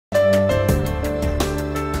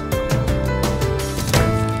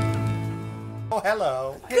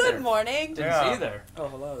hello. Good morning. Didn't see you there. Oh,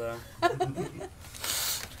 hello there.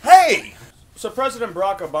 Hey! So President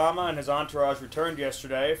Barack Obama and his entourage returned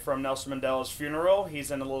yesterday from Nelson Mandela's funeral.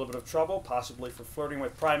 He's in a little bit of trouble, possibly for flirting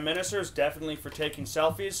with prime ministers, definitely for taking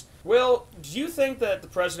selfies. Will, do you think that the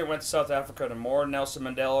president went to South Africa to mourn Nelson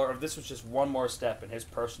Mandela, or if this was just one more step in his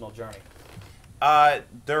personal journey?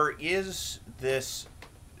 There is this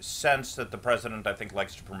sense that the president, I think,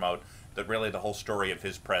 likes to promote that really the whole story of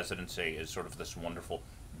his presidency is sort of this wonderful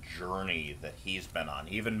journey that he's been on.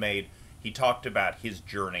 He talked about his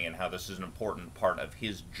journey and how this is an important part of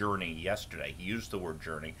his journey yesterday. He used the word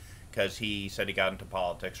journey because he said he got into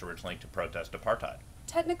politics originally to protest apartheid.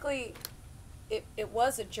 Technically, it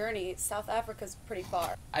was a journey. South Africa's pretty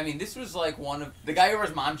far. I mean, this was like one of... The guy who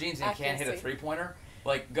wears mom jeans and can't hit a three-pointer,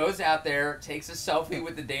 like, goes out there, takes a selfie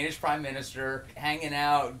with the Danish Prime Minister, hanging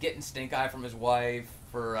out, getting stink-eye from his wife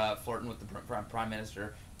for flirting with the Prime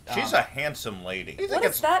Minister. She's a handsome lady. What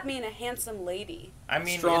does that mean, a handsome lady? I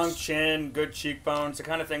mean, strong chin, good cheekbones, the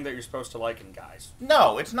kind of thing that you're supposed to like in guys.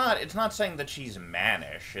 No, it's not. It's not saying that she's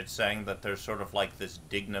mannish. It's saying that there's sort of like this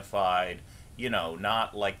dignified, you know,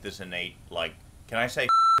 not like this innate, like, can I say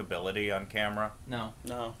ability on camera? No.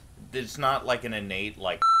 No. It's not like an innate,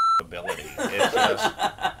 like, ability.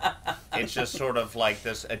 It's just sort of like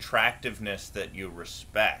this attractiveness that you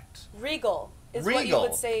respect. Regal is what you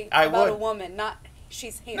would say about a woman, not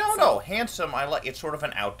she's handsome. No, handsome. I like. It's sort of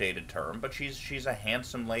an outdated term, but she's a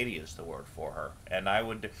handsome lady is the word for her. And I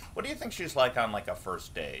would. What do you think she's like on like a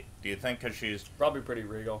first date? Do you think because she's probably pretty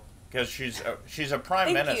regal? Because she's a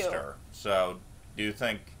prime minister. So do you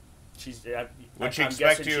think she's? Would she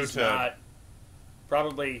expect you to? Not,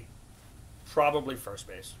 probably first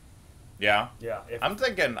base. Yeah. Yeah. I'm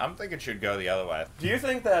thinking she'd go the other way. Do you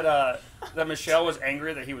think that that Michelle was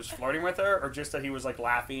angry that he was flirting with her, or just that he was like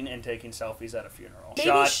laughing and taking selfies at a funeral?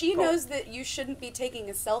 Maybe she knows that you shouldn't be taking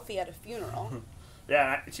a selfie at a funeral.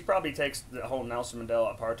 Yeah, she probably takes the whole Nelson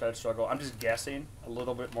Mandela apartheid struggle, I'm just guessing, a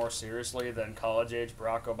little bit more seriously than college-age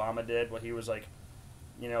Barack Obama did, where he was like,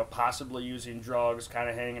 you know, possibly using drugs, kind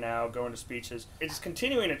of hanging out, going to speeches. It's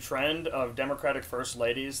continuing a trend of Democratic first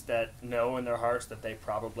ladies that know in their hearts that they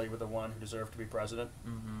probably were the one who deserved to be president.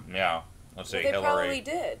 Mm-hmm. Yeah. Let's see, they Hillary. Probably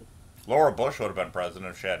did. Laura Bush would have been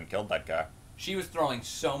president if she hadn't killed that guy. She was throwing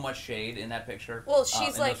so much shade in that picture. Well,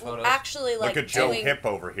 she's like actually like look at Joe Hip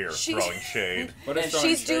over here throwing shade. What is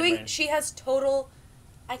throwing shade mean? She has total.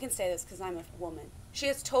 I can say this because I'm a woman. She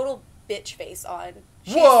has total bitch face on.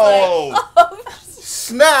 She's whoa! Like,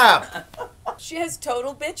 snap! She has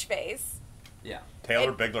total bitch face. Yeah.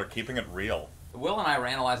 Taylor Bigler keeping it real. Will and I were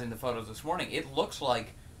analyzing the photos this morning. It looks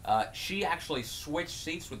like she actually switched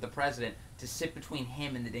seats with the president to sit between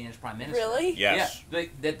him and the Danish Prime Minister. Really? Yes. Yeah.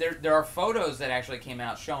 There are photos that actually came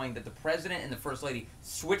out showing that the president and the first lady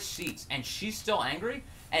switched seats, and she's still angry.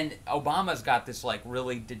 And Obama's got this like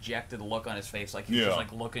really dejected look on his face, like he's just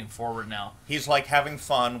like looking forward now. He's like having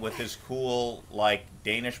fun with his cool like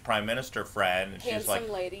Danish prime minister friend. And handsome she's like,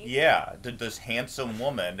 lady. Yeah, this handsome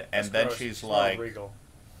woman, and then gross. she's It's like, regal.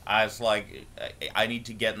 I was like, I need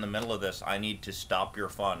to get in the middle of this. I need to stop your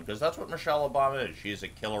fun because that's what Michelle Obama is. She's a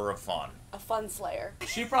killer of fun. A fun slayer.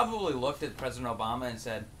 She probably looked at President Obama and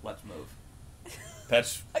said, "Let's move."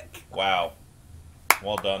 That's wow.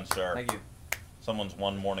 Well done, sir. Thank you. Someone's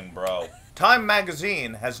one morning bro. Time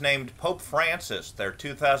magazine has named Pope Francis their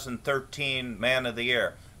 2013 Man of the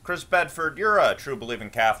Year. Chris Bedford, you're a true believing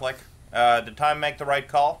Catholic. Did Time make the right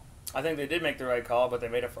call? I think they did make the right call, but they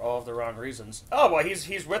made it for all of the wrong reasons. Oh, well,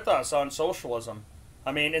 he's with us on socialism.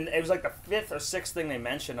 I mean, and it was like the fifth or sixth thing they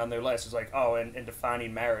mentioned on their list. It's like, oh, and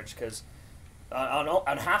defining marriage, because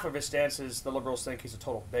on half of his stances, the liberals think he's a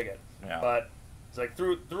total bigot. Yeah. But it's like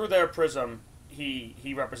through their prism,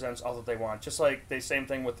 he represents all that they want. Just like the same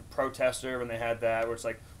thing with the protester when they had that, where it's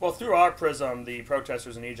like, well, through our prism, the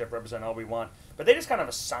protesters in Egypt represent all we want. But they just kind of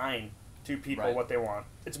assign to people what they want.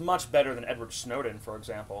 It's much better than Edward Snowden, for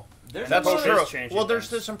example. That's true. Well, there's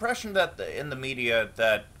this impression that in the media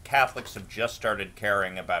that Catholics have just started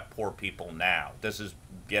caring about poor people now. This is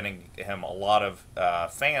getting him a lot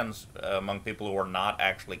of fans among people who are not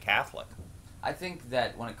actually Catholic. I think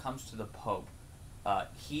that when it comes to the Pope,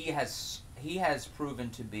 he has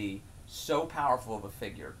proven to be so powerful of a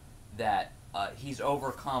figure that he's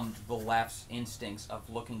overcome the left's instincts of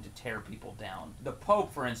looking to tear people down. The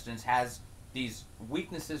Pope, for instance, has these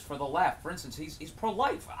weaknesses for the left. For instance, he's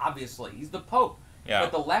pro-life, obviously. He's the Pope. Yeah.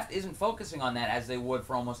 But the left isn't focusing on that as they would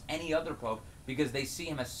for almost any other Pope because they see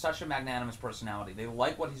him as such a magnanimous personality. They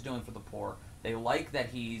like what he's doing for the poor. They like that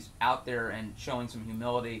he's out there and showing some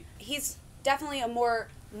humility. He's definitely a more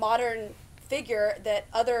modern figure that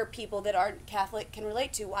other people that aren't Catholic can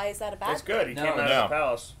relate to. Why is that a bad It's good. thing? He came out of the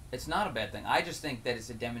palace. It's not a bad thing. I just think that it's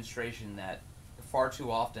a demonstration that far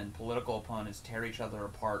too often political opponents tear each other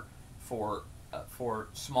apart for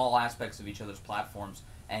small aspects of each other's platforms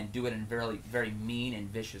and do it in very, very mean and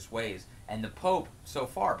vicious ways. And the Pope, so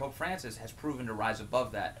far, Pope Francis, has proven to rise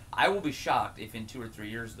above that. I will be shocked if in 2 or 3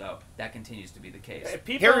 years, though, that continues to be the case.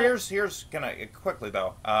 Here's gonna quickly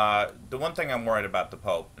though. The one thing I'm worried about the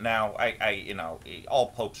Pope now, all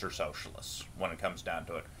popes are socialists when it comes down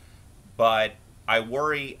to it, but I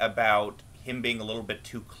worry about him being a little bit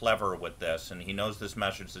too clever with this, and he knows this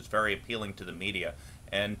message that's very appealing to the media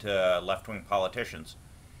and to left-wing politicians,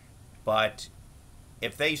 but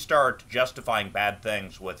if they start justifying bad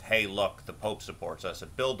things with, hey, look, the Pope supports us,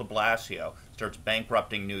 if Bill de Blasio starts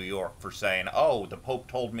bankrupting New York for saying, oh, the Pope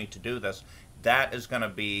told me to do this, that is going to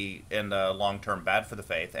be, in the long term, bad for the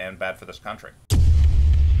faith and bad for this country.